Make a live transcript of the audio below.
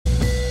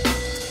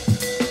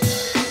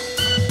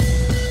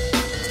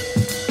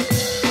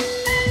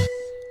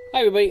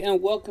Hi everybody,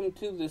 and welcome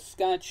to the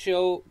Scott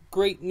Show.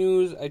 Great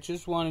news, I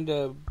just wanted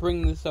to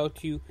bring this out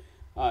to you.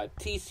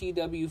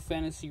 TCW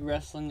Fantasy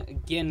Wrestling,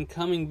 again,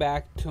 coming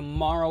back.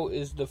 Tomorrow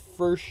is the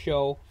first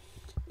show.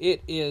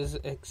 It is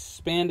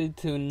expanded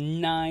to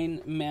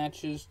 9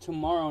 matches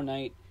tomorrow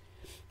night.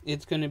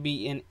 It's going to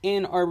be in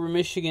Ann Arbor,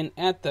 Michigan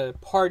at the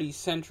Party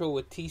Central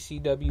with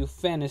TCW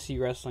Fantasy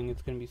Wrestling.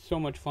 It's going to be so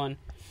much fun.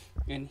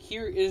 And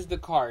here is the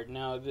card.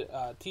 Now, the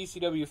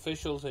TCW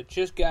officials have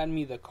just gotten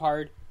me the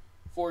card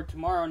for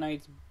tomorrow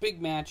night's big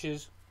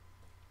matches.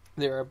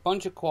 There are a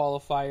bunch of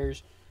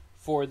qualifiers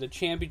for the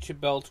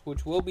championship belts,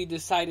 which will be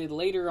decided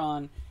later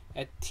on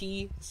at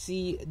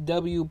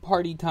TCW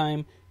Party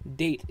Time.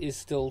 Date is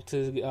still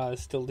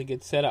to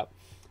get set up.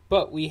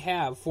 But we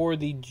have for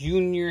the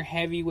junior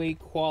heavyweight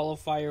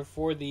qualifier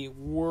for the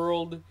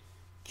World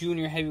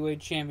Junior Heavyweight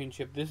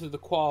Championship. This is the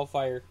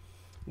qualifier.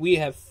 We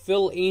have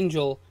Phil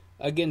Angel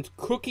against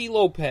Cookie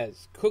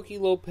Lopez. Cookie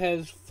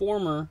Lopez,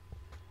 former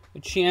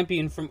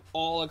champion from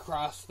all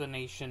across the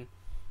nation.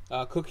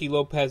 Cookie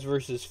Lopez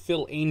versus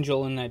Phil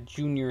Angel in that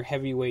junior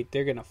heavyweight.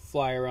 They're going to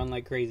fly around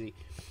like crazy.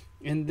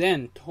 And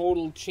then,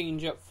 total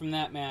change up from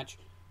that match.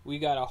 We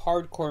got a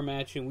hardcore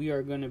match, and we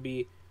are going to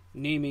be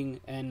naming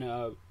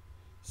and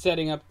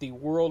setting up the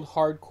World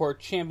Hardcore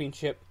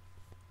Championship.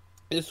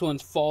 This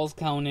one's Falls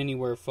Count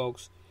Anywhere,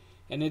 folks.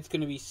 And it's going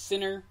to be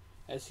Sinner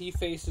as he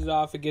faces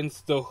off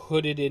against the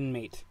Hooded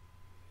Inmate.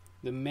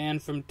 The man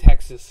from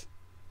Texas.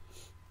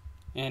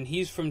 And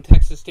he's from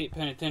Texas State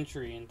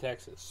Penitentiary in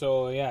Texas.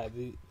 So, yeah,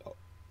 the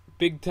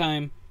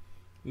big-time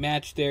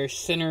match there.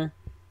 Sinner,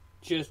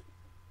 just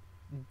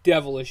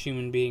devilish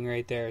human being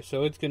right there.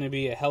 So it's going to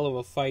be a hell of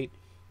a fight.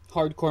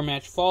 Hardcore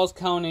match. Falls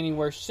Count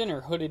Anywhere.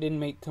 Sinner, Hooded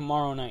Inmate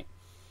tomorrow night.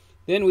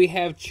 Then we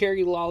have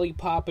Cherry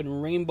Lollipop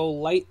and Rainbow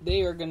Light.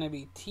 They are going to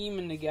be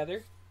teaming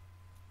together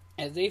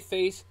as they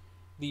face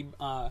the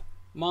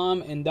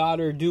mom and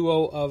daughter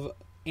duo of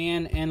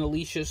Ann and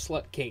Alicia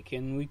Slutcake,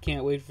 and we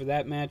can't wait for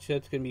that match.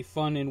 That's going to be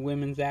fun in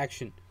women's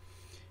action.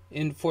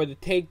 And for the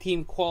tag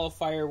team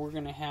qualifier, we're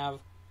going to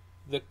have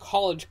the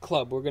College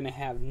Club. We're going to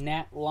have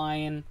Nat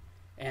Lion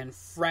and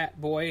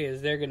Frat Boy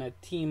as they're going to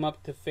team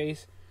up to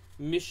face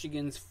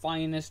Michigan's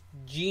finest,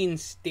 Gene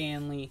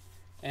Stanley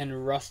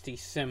and Rusty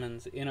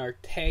Simmons in our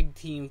tag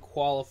team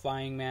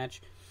qualifying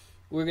match.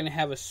 We're going to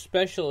have a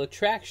special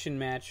attraction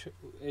match.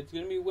 It's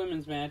going to be a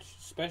women's match,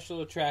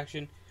 special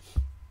attraction,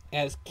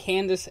 as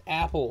Candace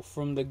Apple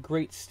from the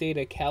great state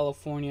of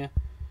California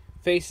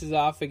faces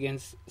off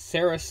against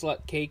Sarah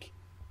Slutcake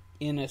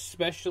in a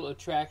special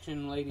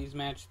attraction ladies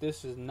match.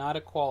 This is not a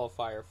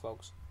qualifier,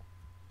 folks.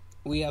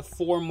 We have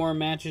 4 more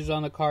matches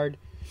on the card.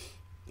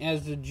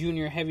 As the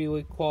junior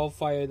heavyweight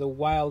qualifier, the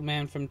Wild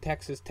Man from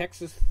Texas,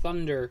 Texas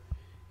Thunder,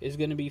 is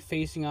going to be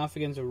facing off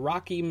against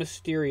Rocky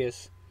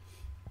Mysterious.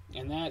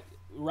 And that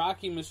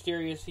Rocky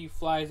Mysterious, he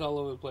flies all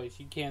over the place.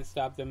 You can't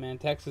stop them, man.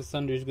 Texas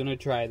Thunder is going to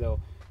try,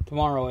 though,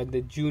 tomorrow at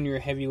the junior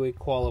heavyweight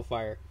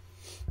qualifier.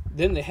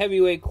 Then the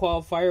heavyweight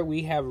qualifier,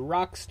 we have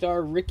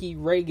Rockstar Ricky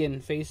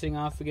Reagan facing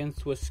off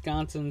against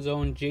Wisconsin's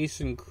own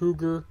Jason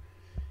Kruger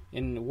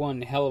in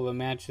one hell of a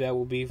match that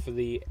will be for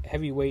the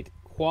heavyweight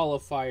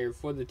qualifier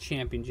for the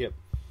championship.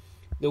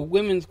 The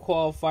women's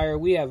qualifier,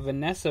 we have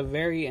Vanessa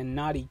Very and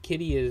Naughty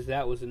Kitty, as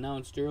that was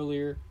announced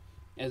earlier,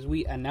 as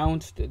we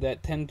announced that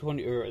that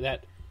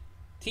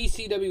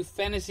TCW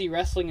Fantasy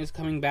Wrestling is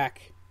coming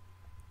back.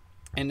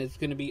 And it's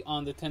going to be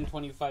on the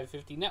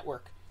 102550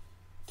 network.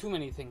 Too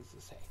many things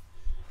to say.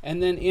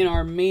 And then in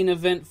our main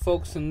event,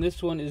 folks, and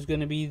this one is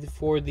going to be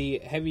for the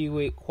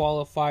heavyweight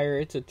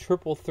qualifier. It's a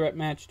triple threat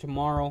match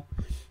tomorrow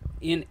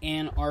in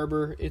Ann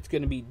Arbor. It's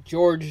going to be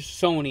George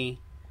Sony,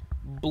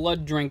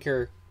 Blood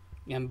Drinker,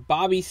 and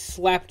Bobby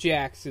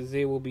Slapjacks as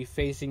they will be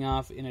facing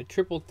off in a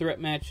triple threat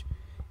match.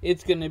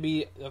 It's going to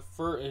be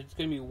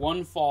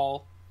one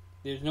fall.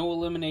 There's no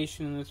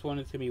elimination in this one.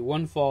 It's going to be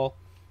one fall,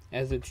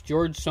 as it's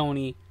George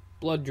Sony,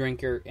 Blood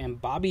Drinker, and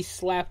Bobby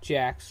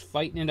Slapjacks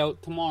fighting it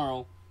out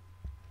tomorrow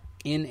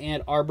in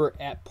Ann Arbor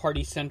at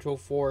Party Central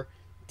for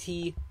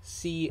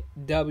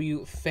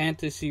TCW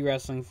Fantasy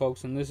Wrestling,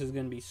 folks. And this is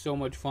going to be so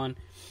much fun.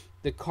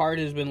 The card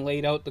has been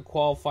laid out. The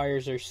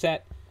qualifiers are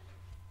set.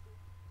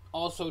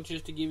 Also,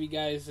 just to give you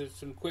guys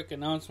some quick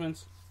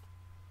announcements,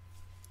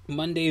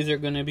 Mondays are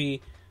going to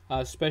be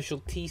special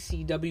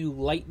TCW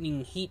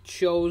Lightning Heat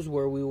shows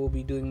where we will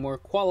be doing more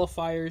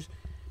qualifiers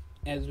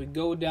as we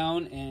go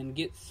down and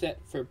get set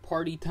for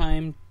Party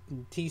Time,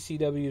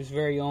 TCW's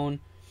very own,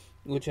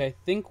 which I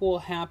think will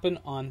happen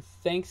on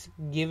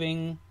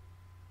Thanksgiving.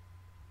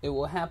 It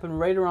will happen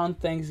right around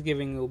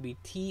Thanksgiving. It will be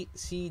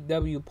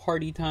TCW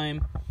Party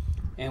Time,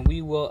 and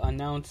we will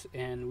announce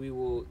and we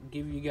will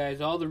give you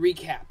guys all the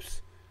recaps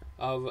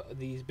of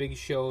these big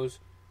shows.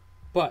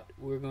 But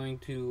we're going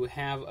to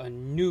have a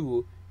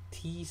new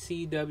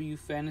TCW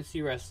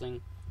Fantasy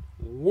Wrestling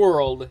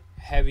World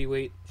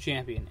Heavyweight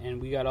Champion,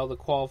 and we got all the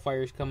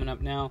qualifiers coming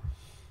up now.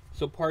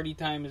 So Party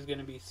Time is going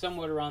to be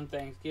somewhat around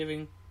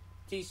Thanksgiving.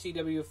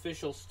 TCW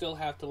officials still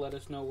have to let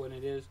us know when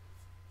it is,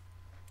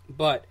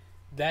 but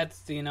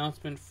that's the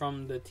announcement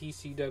from the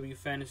TCW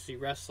Fantasy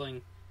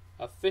Wrestling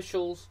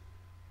officials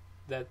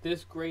that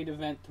this great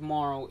event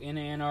tomorrow in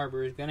Ann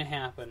Arbor is going to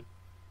happen.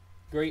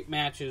 Great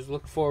matches.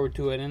 Look forward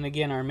to it. And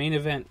again, our main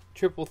event,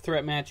 triple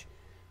threat match,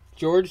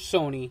 George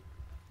Sony,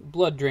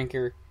 Blood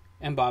Drinker,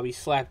 and Bobby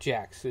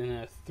Slapjacks in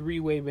a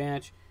three-way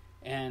match.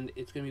 And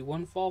it's going to be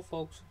one fall,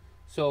 folks.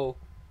 So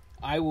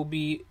I will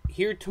be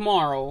here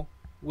tomorrow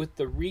with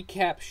the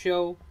recap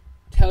show,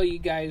 tell you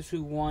guys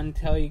who won,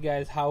 tell you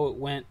guys how it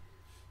went,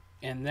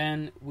 and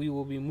then we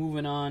will be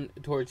moving on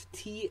towards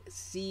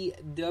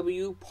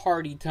TCW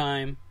party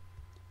time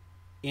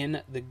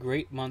in the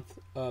great month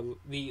of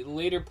the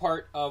later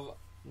part of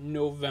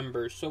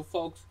November. So,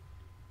 folks,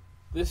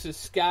 this is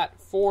Scott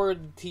for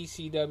the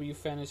TCW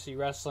Fantasy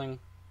Wrestling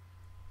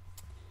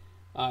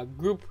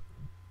group.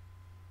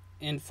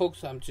 And,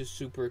 folks, I'm just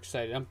super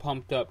excited. I'm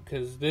pumped up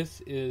because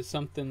this is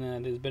something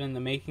that has been in the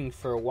making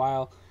for a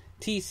while.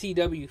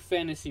 TCW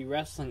Fantasy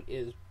Wrestling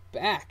is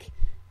back,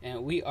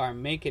 and we are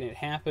making it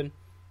happen.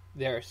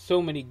 There are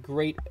so many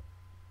great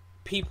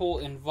people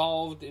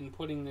involved in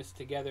putting this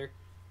together.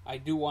 I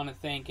do want to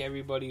thank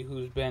everybody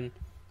who's been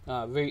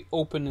very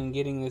open in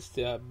getting this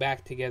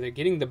back together,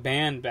 getting the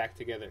band back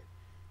together.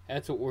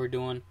 That's what we're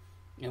doing.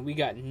 And we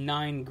got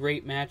 9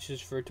 great matches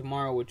for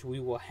tomorrow, which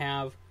we will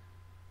have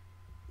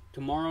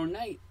tomorrow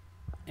night.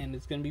 And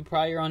it's going to be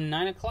probably around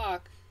 9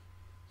 o'clock.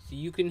 So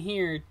you can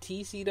hear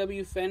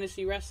TCW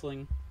Fantasy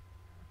Wrestling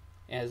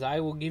as I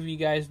will give you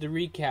guys the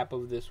recap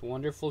of this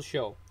wonderful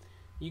show.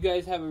 You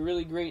guys have a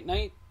really great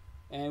night,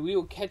 and we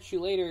will catch you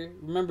later.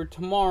 Remember,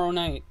 tomorrow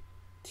night,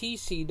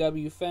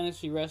 TCW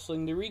Fantasy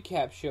Wrestling, the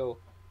recap show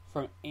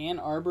from Ann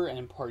Arbor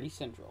and Party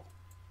Central.